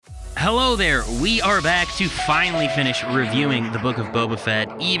Hello there. We are back to finally finish reviewing the Book of Boba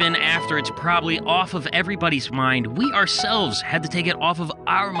Fett. Even after it's probably off of everybody's mind, we ourselves had to take it off of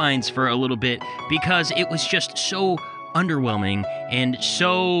our minds for a little bit because it was just so underwhelming and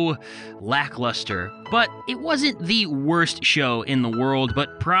so lackluster. But it wasn't the worst show in the world,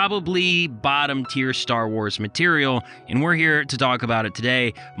 but probably bottom tier Star Wars material, and we're here to talk about it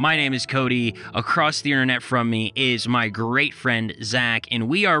today. My name is Cody. Across the internet from me is my great friend Zach, and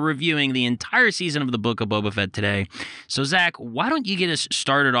we are reviewing the entire season of the Book of Boba Fett today. So Zach, why don't you get us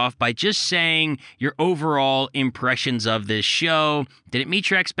started off by just saying your overall impressions of this show? Did it meet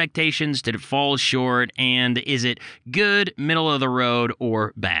your expectations? Did it fall short? And is it good, middle of the road,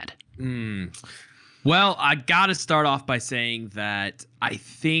 or bad? Well, I gotta start off by saying that I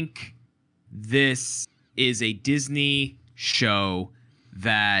think this is a Disney show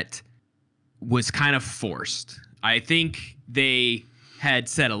that was kind of forced. I think they had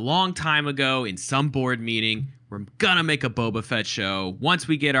said a long time ago in some board meeting, we're gonna make a Boba Fett show. Once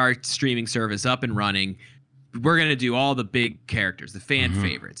we get our streaming service up and running, we're gonna do all the big characters, the fan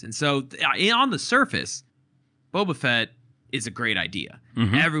favorites. And so on the surface, Boba Fett is a great idea.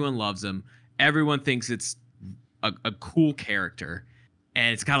 Everyone loves him. Everyone thinks it's a cool character,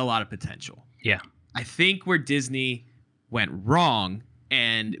 and it's got a lot of potential. Yeah. I think where Disney went wrong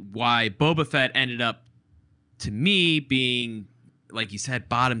and why Boba Fett ended up, to me, being, like you said,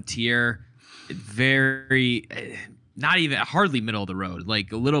 bottom tier, very, not even, hardly middle of the road,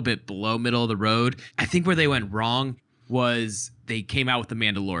 like a little bit below middle of the road. I think where they went wrong was they came out with The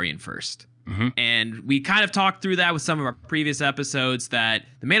Mandalorian first. And we kind of talked through that with some of our previous episodes, that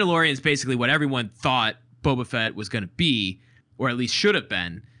The Mandalorian is basically what everyone thought Boba Fett was going to be, or at least should have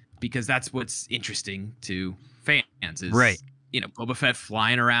been, because that's what's interesting to fans is, right, Boba Fett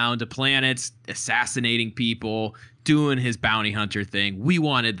flying around to planets, assassinating people, doing his bounty hunter thing. We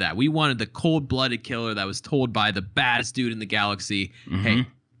wanted that. We wanted the cold-blooded killer that was told by the baddest dude in the galaxy, hey,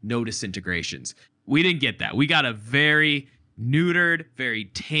 no disintegrations. We didn't get that. We got a very neutered, very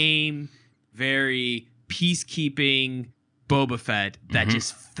tame, very peacekeeping Boba Fett that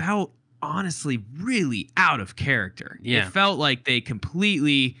just felt honestly really out of character. Yeah. It felt like they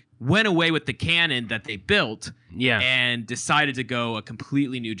completely went away with the canon that they built and decided to go a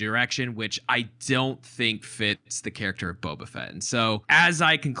completely new direction, which I don't think fits the character of Boba Fett. And so as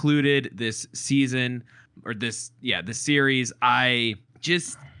I concluded this season, or this series, I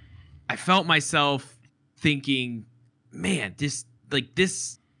felt myself thinking, man, this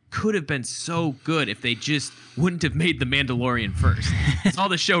could have been so good if they just wouldn't have made The Mandalorian first. That's all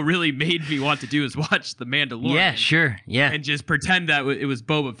the show really made me want to do, is watch The Mandalorian. Yeah, sure. Yeah. And just pretend that it was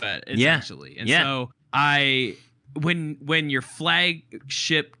Boba Fett, essentially. And so when your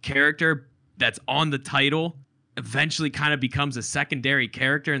flagship character that's on the title eventually kind of becomes a secondary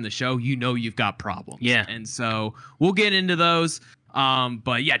character in the show, you've got problems. Yeah. And so we'll get into those.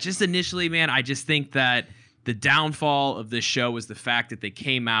 But yeah, just initially, man, I just think that the downfall of this show was the fact that they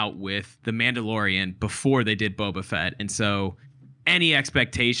came out with The Mandalorian before they did Boba Fett. And so any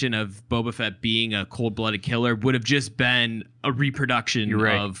expectation of Boba Fett being a cold-blooded killer would have just been a reproduction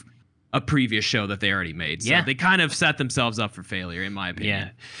of a previous show that they already made. So they kind of set themselves up for failure, in my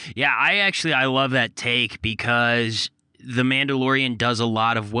opinion. Yeah, I love that take, because The Mandalorian does a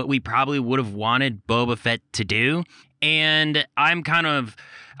lot of what we probably would have wanted Boba Fett to do. And I'm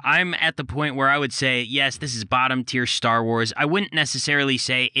at the point where I would say, yes, this is bottom tier Star Wars. I wouldn't necessarily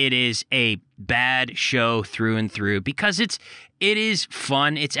say it is a bad show through and through, because it is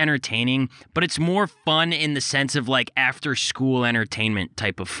fun, it's entertaining, but it's more fun in the sense of like after school entertainment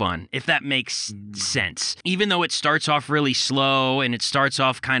type of fun, if that makes sense. Even though it starts off really slow and it starts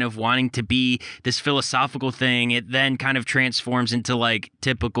off kind of wanting to be this philosophical thing, it then kind of transforms into like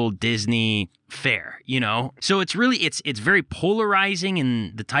typical Disney fare, So it's really, it's very polarizing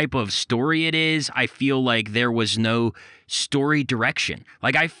in the type of story it is. I feel like there was no story direction.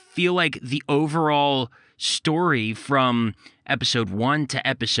 Like, I feel like the overall story from episode 1 to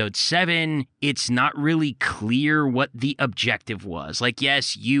episode 7, it's not really clear what the objective was. Like,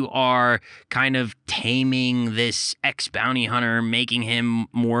 yes, you are kind of taming this ex-bounty hunter, making him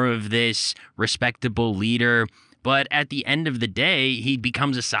more of this respectable leader, but at the end of the day, he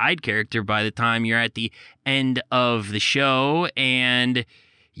becomes a side character by the time you're at the end of the show, and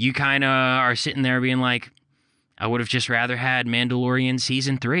you kind of are sitting there being like, I would have just rather had Mandalorian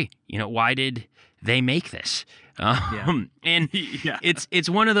season 3. Why did they make this? And it's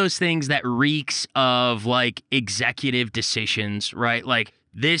one of those things that reeks of like executive decisions, right? Like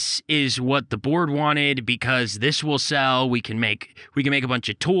this is what the board wanted because this will sell. We can make a bunch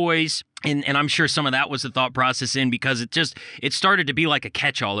of toys. And I'm sure some of that was the thought process because it started to be like a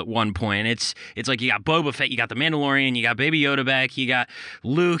catch-all at one point. It's like you got Boba Fett, you got the Mandalorian, you got Baby Yoda back, you got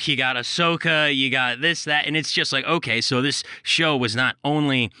Luke, you got Ahsoka, you got this, that, and it's just like, okay, so this show was not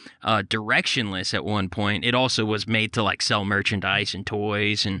only directionless at one point, it also was made to like sell merchandise and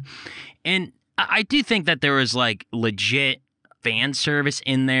toys, and I do think that there was like legit fan service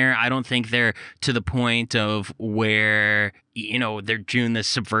in there. I don't think they're to the point of where, they're doing the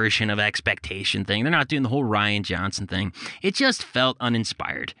subversion of expectation thing. They're not doing the whole Rian Johnson thing. It just felt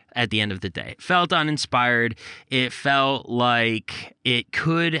uninspired at the end of the day. It felt uninspired. It felt like it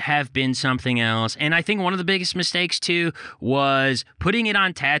could have been something else. And I think one of the biggest mistakes too was putting it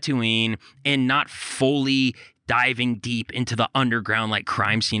on Tatooine and not fully diving deep into the underground like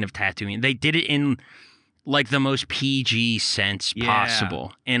crime scene of Tatooine. They did it in like the most PG sense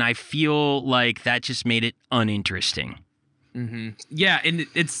possible. And I feel like that just made it uninteresting. Mm-hmm. Yeah, and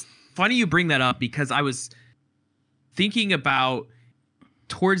it's funny you bring that up because I was thinking about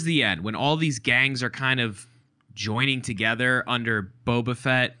towards the end when all these gangs are kind of joining together under Boba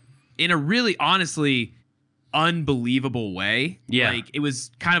Fett in a really honestly unbelievable way. Yeah. Like it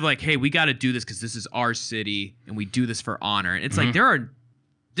was kind of like, hey, we got to do this because this is our city and we do this for honor. And it's like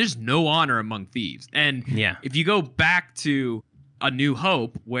there's no honor among thieves. And if you go back to A New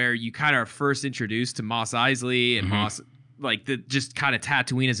Hope, where you kind of are first introduced to Mos Eisley and Mos, like the just kind of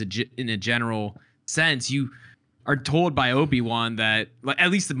Tatooine in a general sense, you are told by Obi-Wan that, like,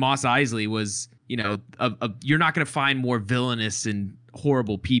 at least the Mos Eisley was, you're not going to find more villainous and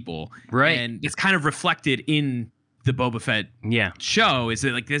horrible people, right? And it's kind of reflected in the Boba Fett show. Is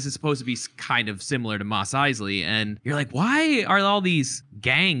that like this is supposed to be kind of similar to Mos Eisley, and you're like, why are all these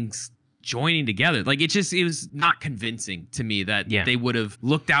gangs joining together? Like it was not convincing to me that they would have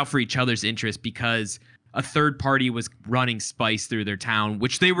looked out for each other's interests because a third party was running spice through their town,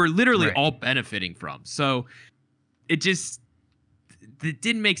 which they were literally all benefiting from. So it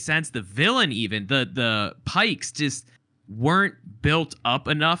didn't make sense. The villain, even the Pikes, just weren't built up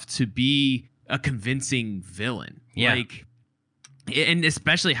enough to be a convincing villain. Like, and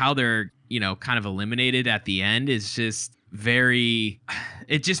especially how they're, kind of eliminated at the end is just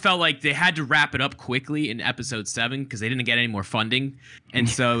it just felt like they had to wrap it up quickly in episode 7 because they didn't get any more funding. And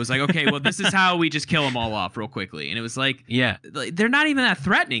so it was like, okay, well, this is how we just kill them all off real quickly. And it was like, they're not even that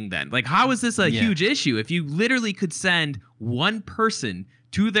threatening then. Like, how is this a huge issue? If you literally could send one person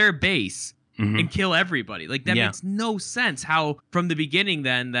to their base and kill everybody, like that makes no sense. How from the beginning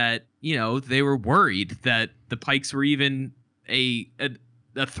then that, they were worried that the Pikes were even a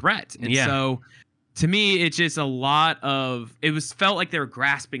threat. And so to me, it's just felt like they were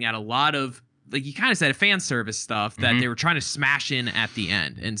grasping at a lot of, like you kind of said, fan service stuff that they were trying to smash in at the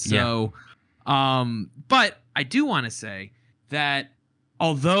end. And so, but I do want to say that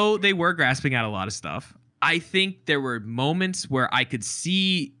although they were grasping at a lot of stuff, I think there were moments where I could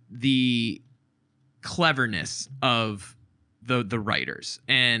see the cleverness of the writers.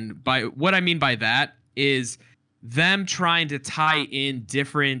 And by what I mean by that is them trying to tie in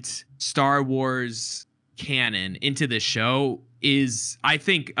different Star Wars canon into the show is, I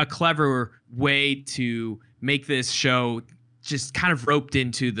think, a clever way to make this show just kind of roped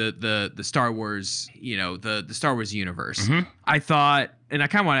into the Star Wars, the Star Wars universe. I thought, and I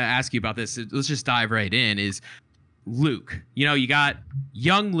kind of want to ask you about this. Let's just dive right in. Is Luke? You got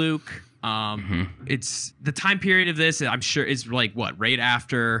young Luke. It's the time period of this, I'm sure, is like what, right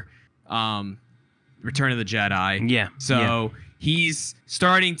after Return of the Jedi. So he's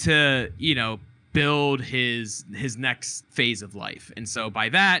starting to, build his next phase of life. And so by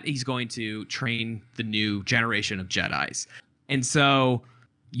that, he's going to train the new generation of Jedis. And so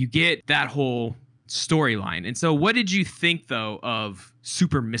you get that whole storyline. And so what did you think, though, of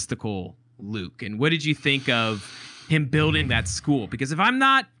super mystical Luke? And what did you think of him building that school? Because if I'm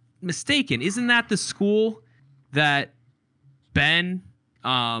not mistaken, isn't that the school that Ben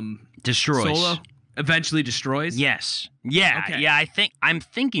destroys? Solo eventually destroys? Yes. Yeah. Okay. Yeah, I'm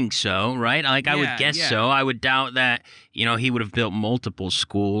thinking so, right? Like I would guess so. I would doubt that, he would have built multiple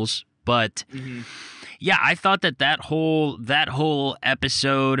schools, but yeah, I thought that whole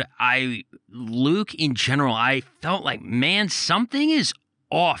episode, Luke in general, I felt like, man, something is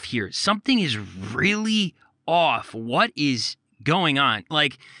off here. Something is really off. What is going on?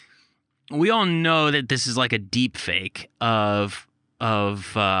 Like, we all know that this is like a deep fake of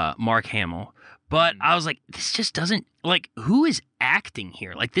Mark Hamill. But I was like, this just doesn't, like, who is acting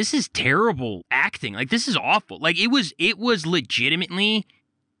here? Like, this is terrible acting. Like, this is awful. Like, it was legitimately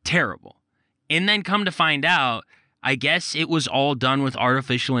terrible. And then come to find out, I guess it was all done with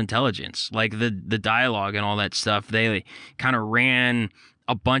artificial intelligence, like the dialogue and all that stuff. They kind of ran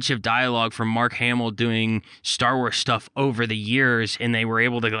a bunch of dialogue from Mark Hamill doing Star Wars stuff over the years, and they were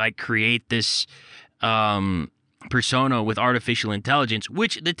able to like create this persona with artificial intelligence,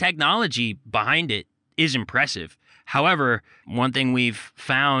 which the technology behind it is impressive. However, one thing we've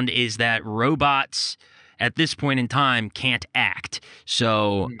found is that robots at this point in time can't act.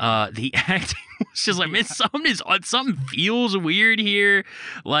 So the acting was just like, man, something feels weird here.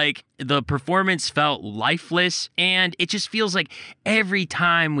 Like the performance felt lifeless, and it just feels like every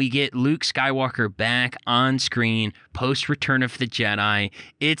time we get Luke Skywalker back on screen post Return of the Jedi,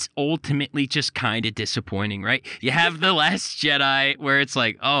 it's ultimately just kind of disappointing, right? You have The Last Jedi where it's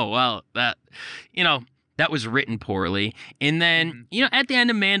like, oh, well, that was written poorly. And then, at the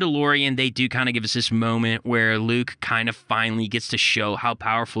end of Mandalorian, they do kind of give us this moment where Luke kind of finally gets to show how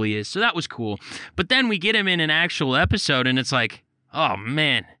powerful he is. So that was cool. But then we get him in an actual episode, and it's like, oh,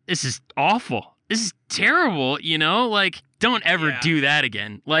 man, this is awful. This is terrible, Like, don't ever do that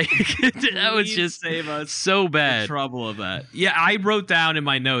again. Like, that was just save us so bad. The trouble of that. Yeah, I wrote down in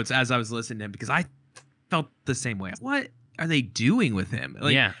my notes as I was listening to him because I felt the same way. What are they doing with him?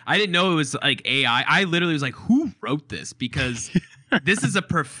 Like, I didn't know it was like AI. I literally was like, who wrote this? Because this is a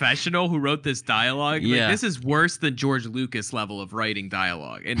professional who wrote this dialogue. Yeah. Like, this is worse than George Lucas level of writing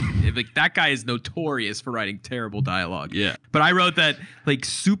dialogue. And like that guy is notorious for writing terrible dialogue. Yeah. But I wrote that like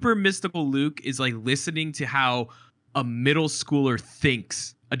super mystical Luke is like listening to how a middle schooler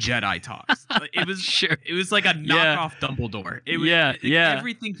thinks a Jedi talks. It was sure. It was like a knockoff Dumbledore. It was,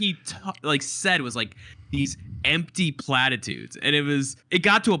 everything he said was like these empty platitudes, and it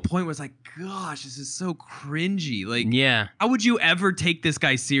got to a point where it's like, gosh, this is so cringy. Like, how would you ever take this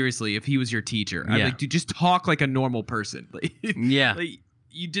guy seriously if he was your teacher? I'm like, dude, just talk like a normal person. Like, like,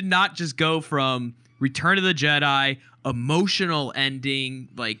 you did not just go from Return of the Jedi, emotional ending,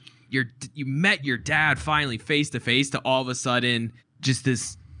 like you met your dad finally face to face, to all of a sudden just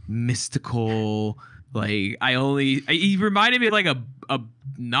this mystical, like he reminded me of like a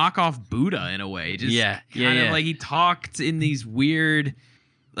knockoff Buddha in a way. Just kind of like he talked in these weird,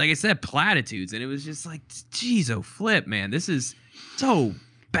 like I said, platitudes, and it was just like, geez, oh flip, man, this is so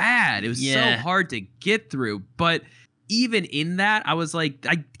bad. It was so hard to get through. But even in that, I was like,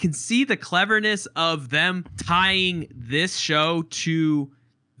 I can see the cleverness of them tying this show to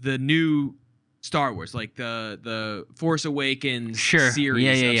the new Star Wars, like the Force Awakens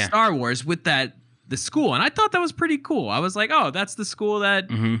series of Star Wars with the school. And I thought that was pretty cool. I was like, oh, that's the school that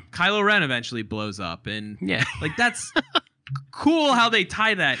Kylo Ren eventually blows up. And like, that's cool how they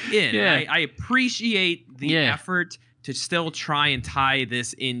tie that in. I appreciate the effort to still try and tie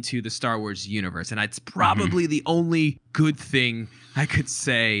this into the Star Wars universe. And it's probably the only good thing I could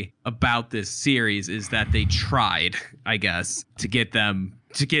say about this series is that they tried, I guess, to get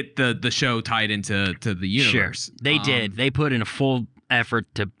the show tied into the universe. Sure. They did. They put in a full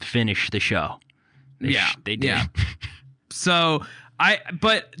effort to finish the show. They did. Yeah. So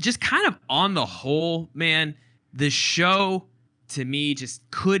but just kind of on the whole, man, the show to me just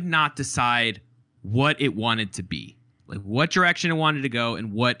could not decide what it wanted to be, like what direction it wanted to go,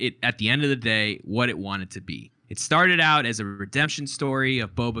 and what it, at the end of the day, what it wanted to be. It started out as a redemption story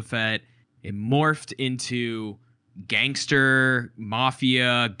of Boba Fett. It morphed into gangster,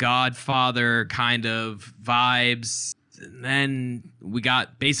 mafia, Godfather kind of vibes. And then we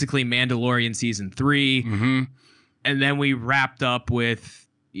got basically Mandalorian season 3. And then we wrapped up with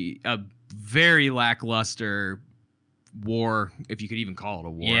a very lackluster war, if you could even call it a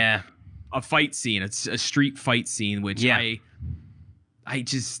war. Yeah. A fight scene. It's a street fight scene, which I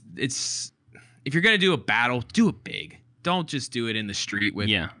just, it's, if you're going to do a battle, do it big. Don't just do it in the street with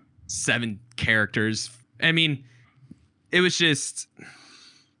 7 characters. I mean, it was just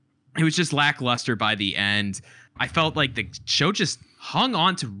lackluster by the end. I felt like the show just hung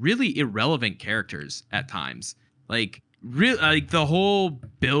on to really irrelevant characters at times. Like the whole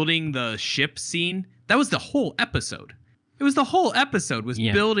building the ship scene, that was the whole episode. It was the whole episode was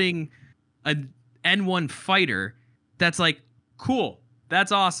building an N1 fighter. That's like, cool.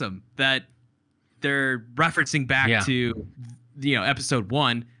 That's awesome that they're referencing back to, episode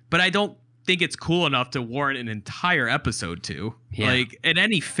 1, but I don't think it's cool enough to warrant an entire episode 2. Like, and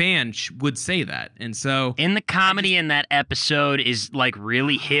any fan would say that. And so in the comedy in that episode is like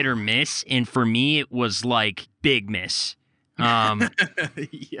really hit or miss, and for me it was like big miss. Not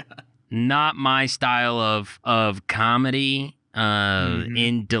my style of comedy.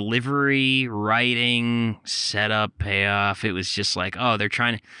 In delivery, writing, setup, payoff, it was just like, oh,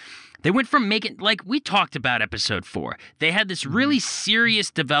 they went from making, like we talked about episode 4. They had this really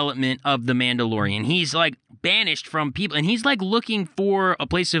serious development of the Mandalorian. He's like banished from people, and he's like looking for a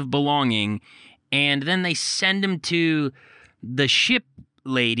place of belonging, and then they send him to the ship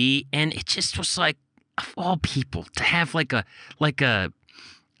lady, and it just was like, of all people, to have like a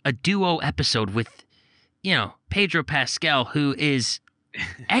duo episode with, you know, Pedro Pascal, who is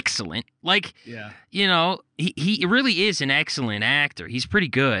excellent. Like, you know, he really is an excellent actor. He's pretty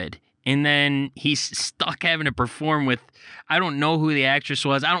good. And then he's stuck having to perform with, I don't know who the actress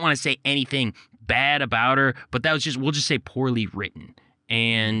was. I don't want to say anything bad about her, but that was just, we'll just say poorly written.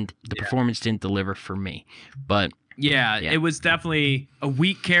 And the performance didn't deliver for me. But yeah, it was definitely a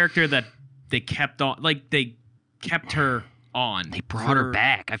weak character that they kept on, like they kept her on. They brought her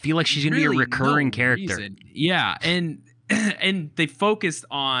back. I feel like she's going to be a recurring character. Reason. Yeah, and they focused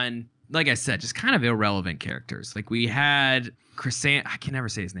on, like I said, just kind of irrelevant characters. Like we had Chrysanthemum. I can never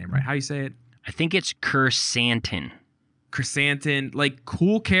say his name right. How do you say it? I think it's Chrysanthemum. Chrysanthemum, like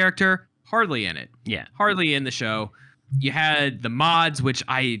cool character, hardly in it. Yeah. Hardly in the show. You had the mods, which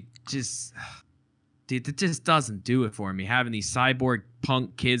I just... Dude, it just doesn't do it for me. Having these cyborg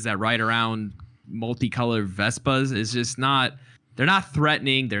punk kids that ride around multicolored Vespas is just not... They're not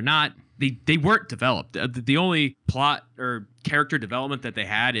threatening. They're not... They weren't developed. The only plot or character development that they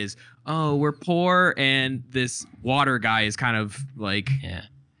had is, oh, we're poor, and this water guy is kind of like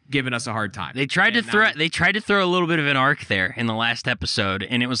giving us a hard time. They tried to throw a little bit of an arc there in the last episode,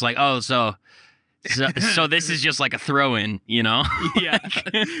 and it was like, oh, so this is just like a throw-in, you know? Yeah.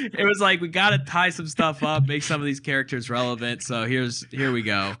 It was like, we got to tie some stuff up, make some of these characters relevant. So here we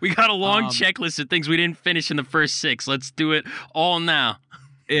go. We got a long checklist of things we didn't finish in the first 6. Let's do it all now.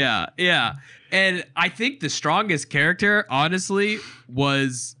 Yeah. And I think the strongest character, honestly,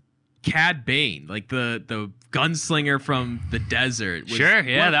 was Cad Bane, like the gunslinger from the desert. Sure,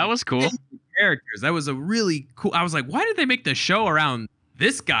 yeah, that was cool. Characters. That was a really cool. I was like, why did they make the show around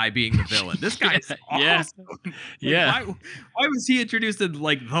this guy being the villain? This guy is awesome. Yeah. Why was he introduced in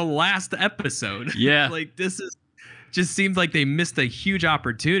like the last episode? Yeah. Like this is just seems like they missed a huge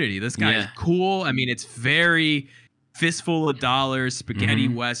opportunity. This guy is cool. I mean, it's very fistful of dollars, spaghetti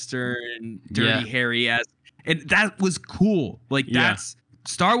western, Dirty Harry-esque. And that was cool. Like that's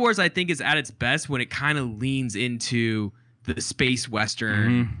Star Wars, I think, is at its best when it kind of leans into the space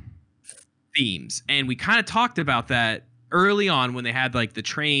western themes. And we kind of talked about that early on when they had like the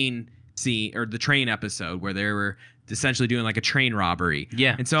train scene or the train episode where they were essentially doing like a train robbery.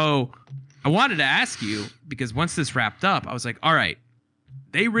 Yeah. And so I wanted to ask you, because once this wrapped up, I was like, all right,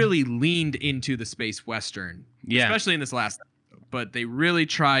 they really leaned into the space western, especially in this last episode, but they really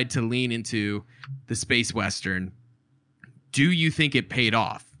tried to lean into the space western. Do you think it paid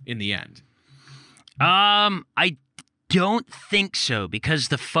off in the end? I don't think so, because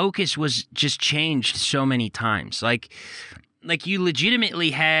the focus was just changed so many times. Like you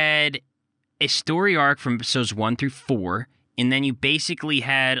legitimately had a story arc from episodes 1 through 4, and then you basically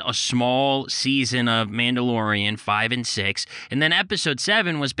had a small season of Mandalorian 5 and 6, and then episode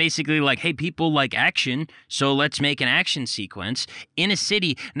 7 was basically like, hey, people like action, so let's make an action sequence in a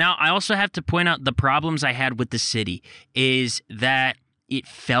city. Now, I also have to point out the problems I had with the city is that it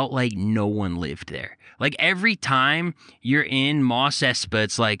felt like no one lived there. Like every time you're in Mos Espa,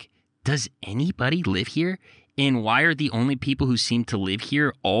 it's like, does anybody live here? And why are the only people who seem to live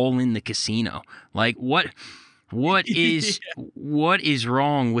here all in the casino? Like what is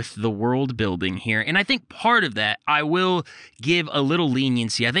wrong with the world building here? And I think part of that, I will give a little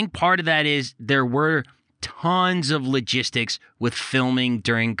leniency. I think part of that is there were tons of logistics with filming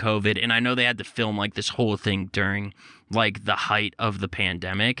during COVID, and I know they had to film like this whole thing during like the height of the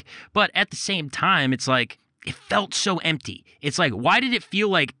pandemic, but at the same time, it's like it felt so empty. It's like, why did it feel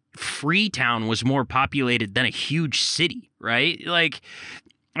like Freetown was more populated than a huge city, right? Like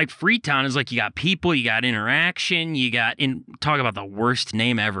Freetown is like, you got people, you got interaction, you got talk about the worst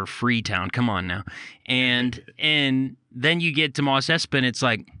name ever, Freetown. Come on now. And then you get to Mos Espa and it's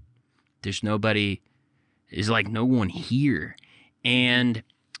like there's nobody, is like no one here. And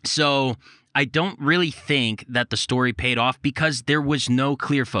so I don't really think that the story paid off because there was no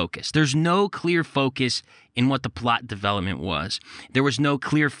clear focus. There's no clear focus in what the plot development was. There was no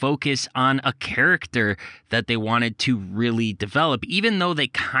clear focus on a character that they wanted to really develop. Even though they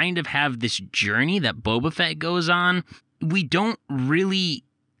kind of have this journey that Boba Fett goes on, we don't really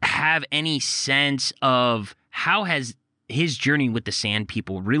have any sense of how has his journey with the Sand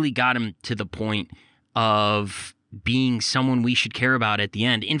People really got him to the point of being someone we should care about at the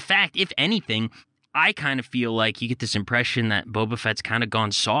end. In fact, if anything, I kind of feel like you get this impression that Boba Fett's kind of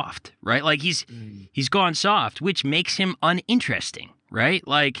gone soft, right? Like he's gone soft, which makes him uninteresting, right?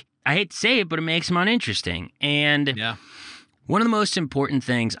 Like I hate to say it, but it makes him uninteresting. And One of the most important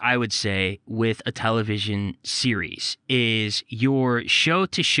things I would say with a television series is your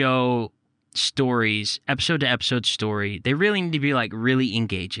show-to-show stories, episode-to-episode story. They really need to be like really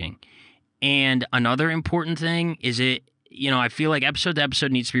engaging. And another important thing is I feel like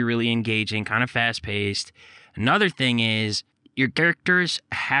episode-to-episode needs to be really engaging, kind of fast-paced. Another thing is your characters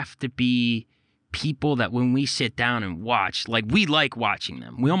have to be people that when we sit down and watch, like we like watching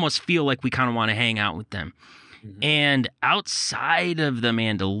them. We almost feel like we kind of want to hang out with them. Mm-hmm. And outside of The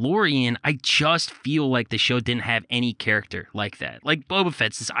Mandalorian, I just feel like the show didn't have any character like that. Like Boba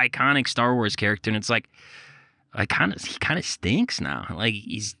Fett's this iconic Star Wars character, and it's like, he kind of stinks now. Like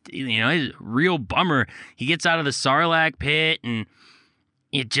he's a real bummer. He gets out of the Sarlacc pit, and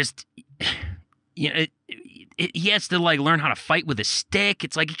it just, he has to like learn how to fight with a stick.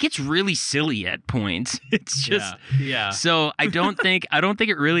 It's like it gets really silly at points. It's just yeah. So I don't think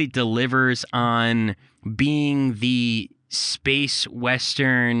it really delivers on being the space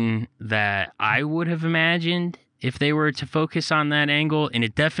western that I would have imagined if they were to focus on that angle, and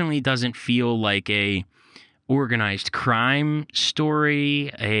it definitely doesn't feel like a organized crime story.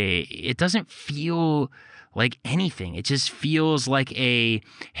 It doesn't feel like anything. It just feels like hey,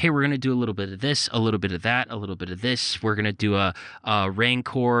 we're going to do a little bit of this, a little bit of that, a little bit of this. We're going to do a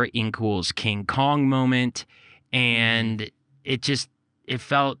Rancor equals King Kong moment. And it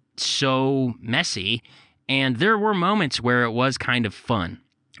felt so messy. And there were moments where it was kind of fun.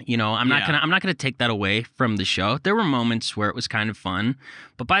 I'm not gonna take that away from the show. There were moments where it was kind of fun,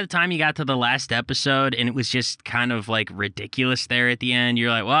 but by the time you got to the last episode and it was just kind of like ridiculous there at the end, you're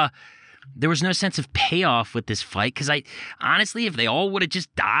like, well, there was no sense of payoff with this fight, because honestly, if they all would have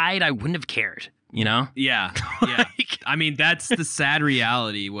just died, I wouldn't have cared. Yeah. I mean, that's the sad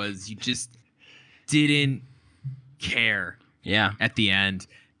reality, was you just didn't care. Yeah. At the end,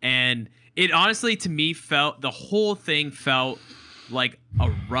 and it honestly, to me, the whole thing felt like a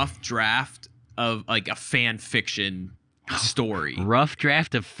rough draft of like a fan fiction story. Rough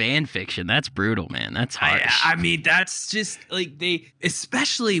draft of fan fiction. That's brutal, man. That's harsh. I mean, that's just like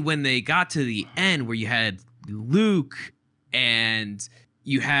especially when they got to the end where you had Luke and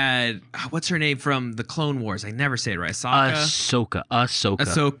you had, what's her name from the Clone Wars? I never say it right. Ahsoka.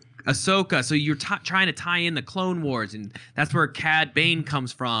 So you're trying to tie in the Clone Wars, and that's where Cad Bane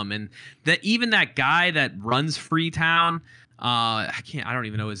comes from, and even that guy that runs Freetown. I don't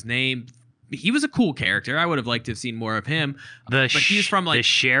even know his name. He was a cool character. I would have liked to have seen more of him. But he's from like the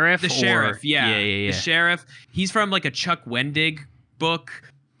sheriff. Yeah. The sheriff. He's from like a Chuck Wendig book.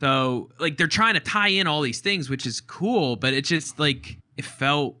 So like they're trying to tie in all these things, which is cool. But it just like it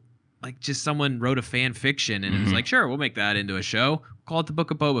felt like just someone wrote a fan fiction, and it was like, sure, we'll make that into a show. Call it the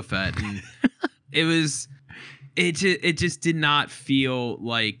Book of Boba Fett. And it just did not feel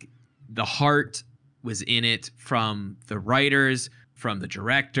like the heart was in it from the writers, from the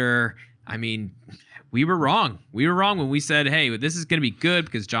director. I mean, we were wrong. We were wrong when we said, hey, this is going to be good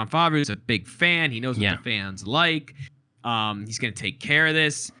because Jon Favreau is a big fan. He knows what the fans like. He's going to take care of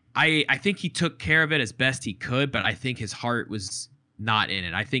this. I think he took care of it as best he could, but I think his heart was not in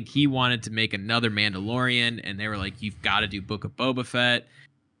it. I think he wanted to make another Mandalorian, and they were like, you've got to do Book of Boba Fett.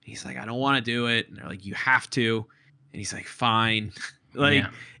 He's like, I don't want to do it. And they're like, you have to. And he's like, fine.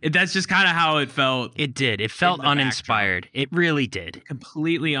 That's just kind of how it felt. It did. It felt uninspired. It really did.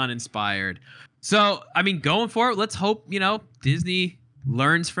 Completely uninspired. So, I mean, going forward, let's hope, Disney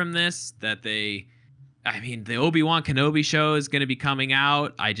learns from this, that the Obi-Wan Kenobi show is going to be coming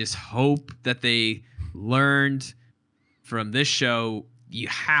out. I just hope that they learned from this show. You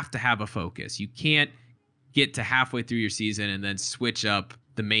have to have a focus. You can't get to halfway through your season and then switch up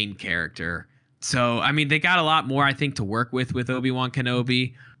the main character. So, I mean, they got a lot more, I think, to work with Obi-Wan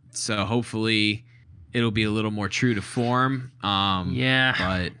Kenobi. So hopefully it'll be a little more true to form.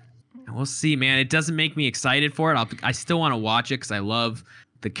 But we'll see, man. It doesn't make me excited for it. I still want to watch it because I love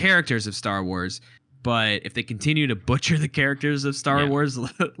the characters of Star Wars. But if they continue to butcher the characters of Star Wars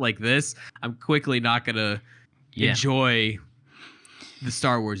like this, I'm quickly not going to enjoy the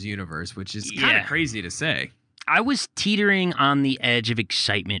Star Wars universe, which is kind of crazy to say. I was teetering on the edge of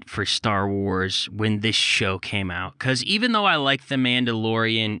excitement for Star Wars when this show came out, because even though I like The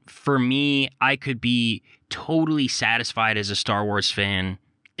Mandalorian, for me, I could be totally satisfied as a Star Wars fan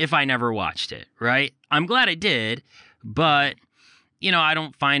if I never watched it, right? I'm glad I did, but, I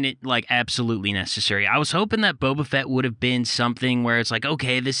don't find it, like, absolutely necessary. I was hoping that Boba Fett would have been something where it's like,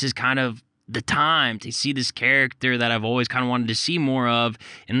 okay, this is kind of the time to see this character that I've always kind of wanted to see more of.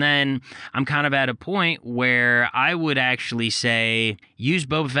 And then I'm kind of at a point where I would actually say use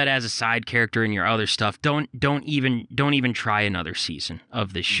Boba Fett as a side character in your other stuff. Don't even try another season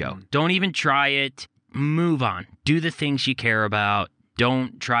of this show. Don't even try it. move on. Do the things you care about.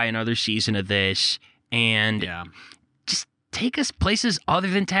 Don't try another season of this. And just take us places other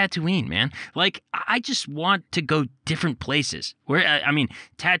than Tatooine, man. Like, I just want to go different places. Where I mean,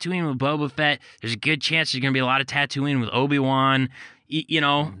 Tatooine with Boba Fett, there's a good chance there's going to be a lot of Tatooine with Obi-Wan. You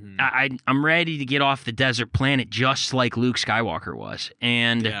know, I'm ready to get off the desert planet just like Luke Skywalker was.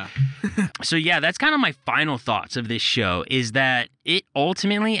 And so, yeah, that's kind of my final thoughts of this show, is that it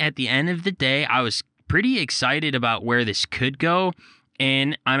ultimately, at the end of the day, I was pretty excited about where this could go.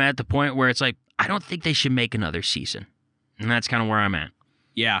 And I'm at the point where it's like, I don't think they should make another season. And that's kind of where I'm at.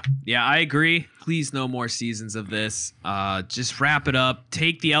 Yeah, I agree. Please, no more seasons of this. Just wrap it up.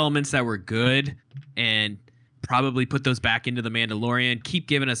 Take the elements that were good and probably put those back into the Mandalorian. Keep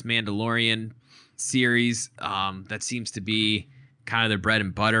giving us Mandalorian series. That seems to be kind of their bread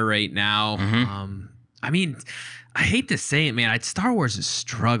and butter right now. I mean, I hate to say it, man. Star Wars is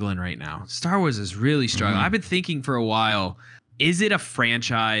struggling right now. Star Wars is really struggling. I've been thinking for a while, is it a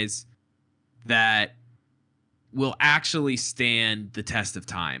franchise that will actually stand the test of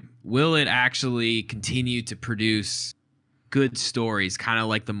time? Will it actually continue to produce good stories, kind of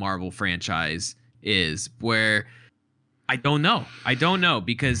like the Marvel franchise is? Where I don't know,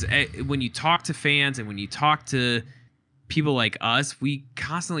 because when you talk to fans and when you talk to people like us, we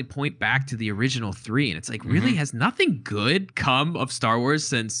constantly point back to the original 3, and it's like, really, has nothing good come of Star Wars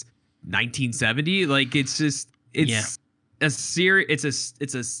since 1970? Like, it's a series,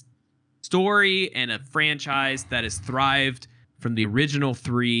 it's a story and a franchise that has thrived from the original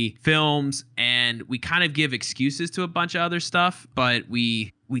 3 films, and we kind of give excuses to a bunch of other stuff, but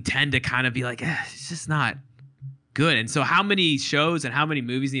we tend to kind of be like, it's just not good. And so how many shows and how many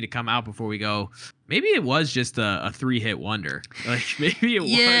movies need to come out before we go, maybe it was just a 3-hit wonder? Like, maybe it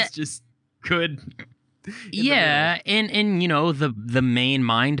was just good. And you know, the main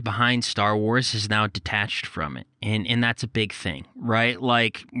mind behind Star Wars is now detached from it, and that's a big thing, right?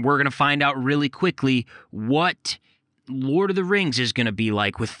 Like, we're gonna find out really quickly what Lord of the Rings is gonna be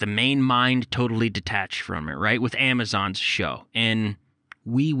like with the main mind totally detached from it, right? With Amazon's show, and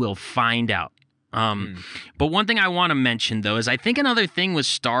we will find out. But one thing I want to mention, though, is I think another thing with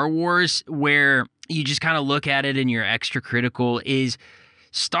Star Wars where you just kind of look at it and you're extra critical is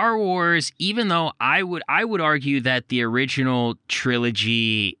Star Wars, even though I would argue that the original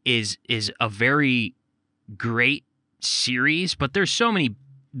trilogy is a very great series, but there's so many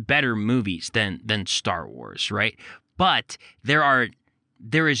better movies than Star Wars, right? But there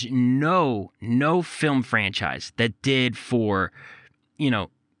is no film franchise that did for, you know,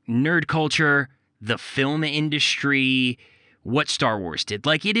 nerd culture, the film industry, what Star Wars did.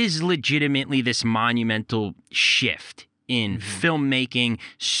 Like, it is legitimately this monumental shift in filmmaking,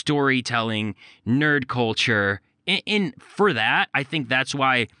 storytelling, nerd culture. And for that, I think that's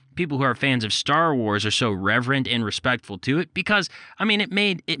why people who are fans of Star Wars are so reverent and respectful to it, because I mean, it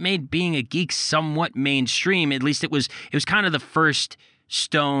made being a geek somewhat mainstream. At least it was kind of the first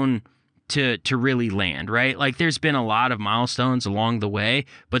stone to really land, right? Like, there's been a lot of milestones along the way,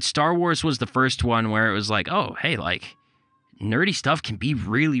 but Star Wars was the first one where it was like, oh, hey, like, nerdy stuff can be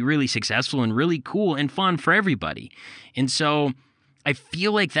really, really successful and really cool and fun for everybody. And so I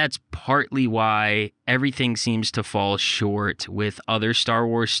feel like that's partly why everything seems to fall short with other Star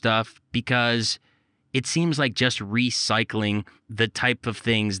Wars stuff, because it seems like just recycling the type of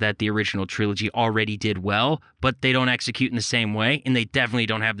things that the original trilogy already did well, but they don't execute in the same way, and they definitely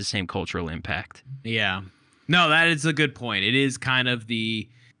don't have the same cultural impact. Yeah. No, that is a good point. It is kind of the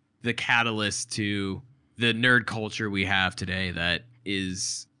catalyst to the nerd culture we have today that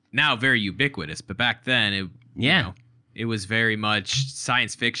is now very ubiquitous. But back then, it was very much,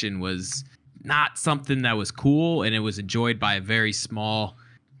 science fiction was not something that was cool, and it was enjoyed by a very small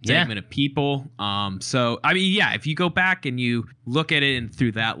segment of people. So I mean, if you go back and you look at it and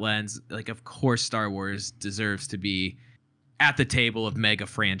through that lens, like, of course Star Wars deserves to be at the table of mega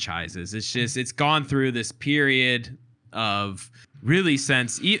franchises. It's just, it's gone through this period of really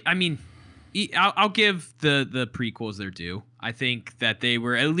I'll give the prequels their due. I think that they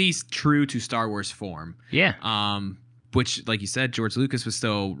were at least true to Star Wars form. Which, like you said, George Lucas was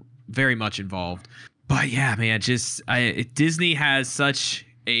still very much involved. But yeah, man, Disney has such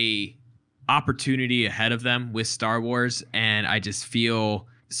a opportunity ahead of them with Star Wars, and I just feel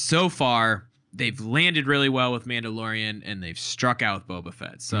so far they've landed really well with Mandalorian, and they've struck out with Boba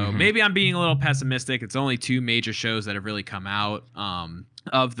Fett. So maybe I'm being a little pessimistic. It's only 2 major shows that have really come out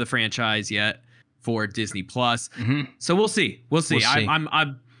of the franchise yet for Disney Plus. So we'll see. We'll see.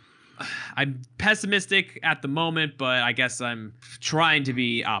 I'm pessimistic at the moment, but I guess I'm trying to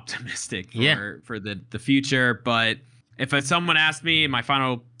be optimistic for the future. But If someone asked me, my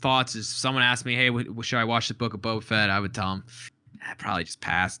final thoughts is, someone asked me, hey, should I watch the Book of Boba Fett? I would tell them, I'd probably just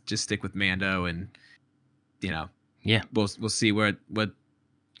pass. Just stick with Mando, and Yeah. we'll see what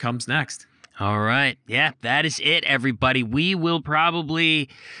comes next. All right. Yeah, that is it, everybody. We will probably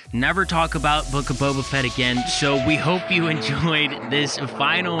never talk about Book of Boba Fett again, so we hope you enjoyed this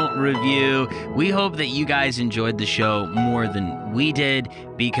final review. We hope that you guys enjoyed the show more than we did,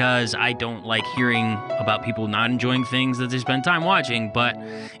 because I don't like hearing about people not enjoying things that they spend time watching, but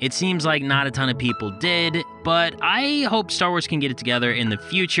it seems like not a ton of people did. But I hope Star Wars can get it together in the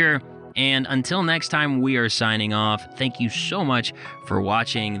future. And until next time, we are signing off. Thank you so much for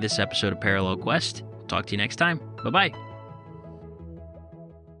watching this episode of Parallel Quest. Talk to you next time. Bye-bye.